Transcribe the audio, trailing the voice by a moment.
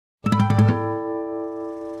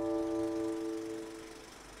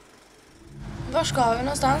Var ska vi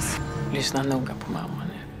någonstans? Lyssna noga på mamma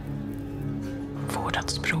nu. Vårdat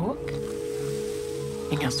språk.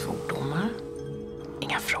 Inga svordomar.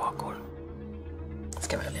 Inga frågor.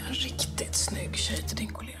 Ska välja en riktigt snygg tjej till din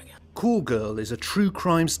kollega. Call Girl is a true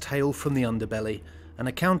crimes tale from the underbelly, an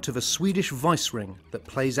account of a Swedish vice ring that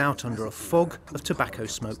plays out under a fog of tobacco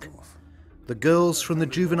smoke. The girls from the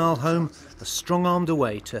juvenile home are strong-armed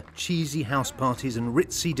away to cheesy house parties and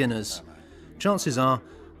ritzy dinners. Chances are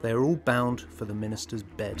they are all bound for the minister's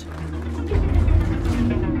bed.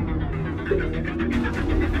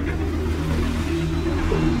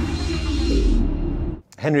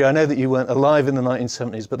 Henry, I know that you weren't alive in the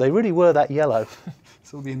 1970s, but they really were that yellow.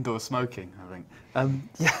 It's all the indoor smoking, I think.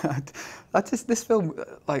 This film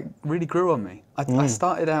really grew on me. I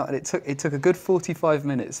started out, and it took a good 45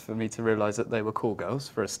 minutes for me to realise that they were call girls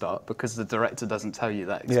for a start, because the director doesn't tell you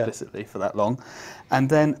that explicitly for that long, and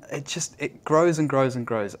then it grows and grows and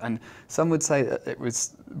grows. And some would say that it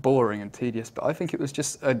was boring and tedious, but I think it was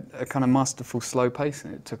just a kind of masterful slow pace,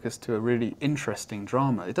 and it took us to a really interesting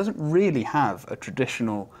drama. It doesn't really have a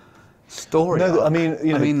traditional story. No, I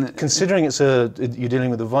mean, considering you're dealing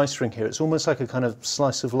with a vice ring here, it's almost like a kind of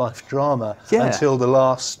slice of life drama until the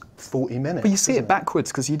last 40 minutes. But you see it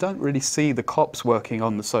backwards, because you don't really see the cops working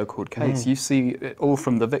on the so-called case. You see it all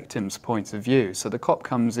from the victim's point of view. So the cop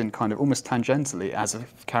comes in kind of almost tangentially as a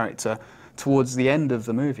character towards the end of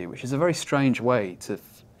the movie, which is a very strange way to,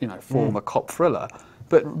 form a cop thriller.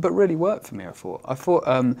 But really worked for me, I thought.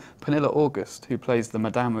 Pernilla August, who plays the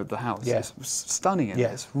madame of the house, is stunning in it.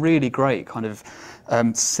 It's really great, kind of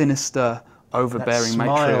sinister, overbearing that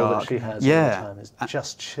matriarch. Smile that she has all the time is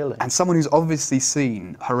just chilling. And someone who's obviously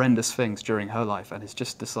seen horrendous things during her life and has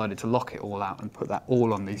just decided to lock it all out and put that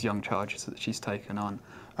all on these young charges that she's taken on.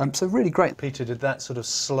 So really great. Peter, did that sort of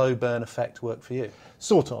slow burn effect work for you?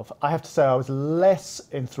 Sort of. I have to say I was less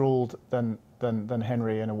enthralled than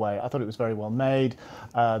Henry in a way. I thought it was very well made.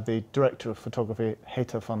 The director of photography,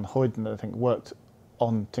 Heta van Hoyden, I think, worked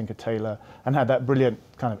on Tinker Tailor and had that brilliant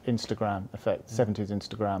kind of Instagram effect, 70s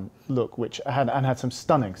Instagram look, which had some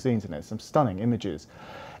stunning scenes in it, some stunning images.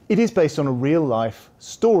 It is based on a real life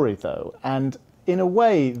story though, and in a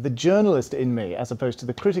way the journalist in me, as opposed to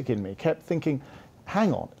the critic in me, kept thinking,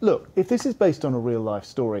 hang on, look, if this is based on a real life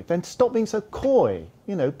story, then stop being so coy.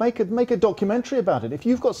 Make a documentary about it. If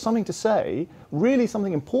you've got something to say, really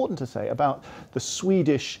something important to say about the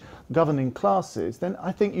Swedish governing classes, then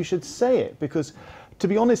I think you should say it, because to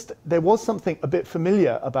be honest, there was something a bit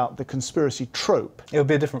familiar about the conspiracy trope. It would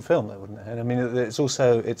be a different film though, wouldn't it? And I mean,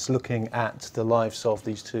 it's looking at the lives of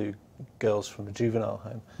these two girls from a juvenile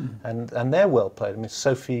home, and they're well played. I mean,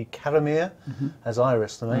 Sofia Karemyr as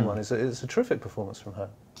Iris, the main one, it's a terrific performance from her.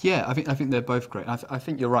 Yeah, I think they're both great. I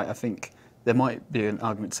think you're right. I think there might be an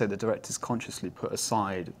argument to say the directors consciously put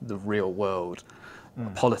aside the real world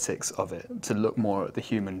politics of it to look more at the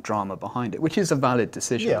human drama behind it, which is a valid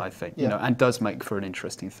decision, I think, and does make for an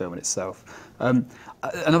interesting film in itself.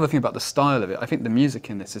 Another thing about the style of it, I think the music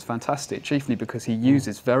in this is fantastic, chiefly because he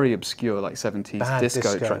uses very obscure, like 70s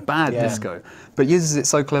bad disco, but uses it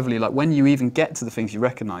so cleverly, like when you even get to the things you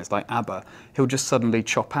recognise, like ABBA, he'll just suddenly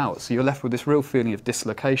chop out, so you're left with this real feeling of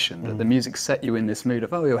dislocation, that the music set you in this mood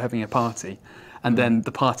of, oh, you're having a party, and then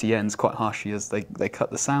the party ends quite harshly as they cut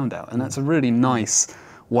the sound out, and that's a really nice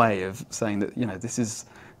way of saying that, this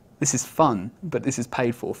is fun, but this is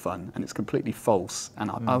paid for fun, and it's completely false and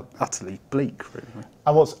utterly bleak, really.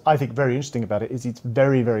 And what's, I think, very interesting about it is it's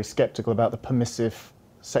very, very sceptical about the permissive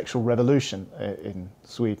sexual revolution in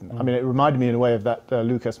Sweden. I mean, it reminded me in a way of that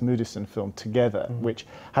Lukas Moodysson film Together, which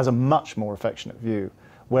has a much more affectionate view.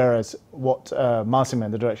 Whereas what Marcimen,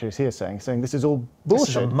 the director, is here saying this is all bullshit.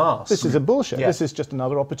 This is a mask. This is a bullshit. This is just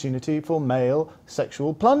another opportunity for male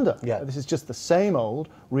sexual plunder. This is just the same old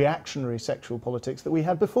reactionary sexual politics that we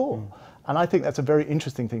had before. And I think that's a very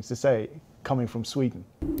interesting thing to say, coming from Sweden.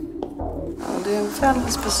 Du är en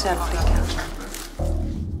väldigt speciell flicka.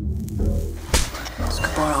 Du ska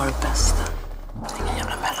bara ha det bästa. Det är ingen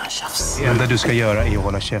jävla mellantjafs. Det enda du ska göra är att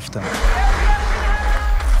hålla käften.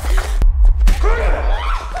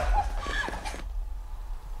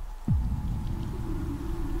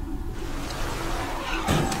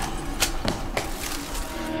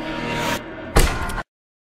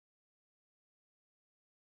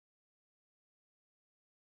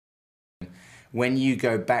 When you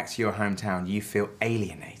go back to your hometown, you feel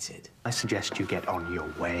alienated. I suggest you get on your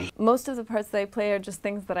way. Most of the parts that I play are just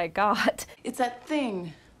things that I got. It's that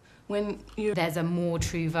thing when you... There's a more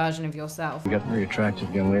true version of yourself. You got a very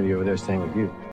attractive young lady over there staying with you.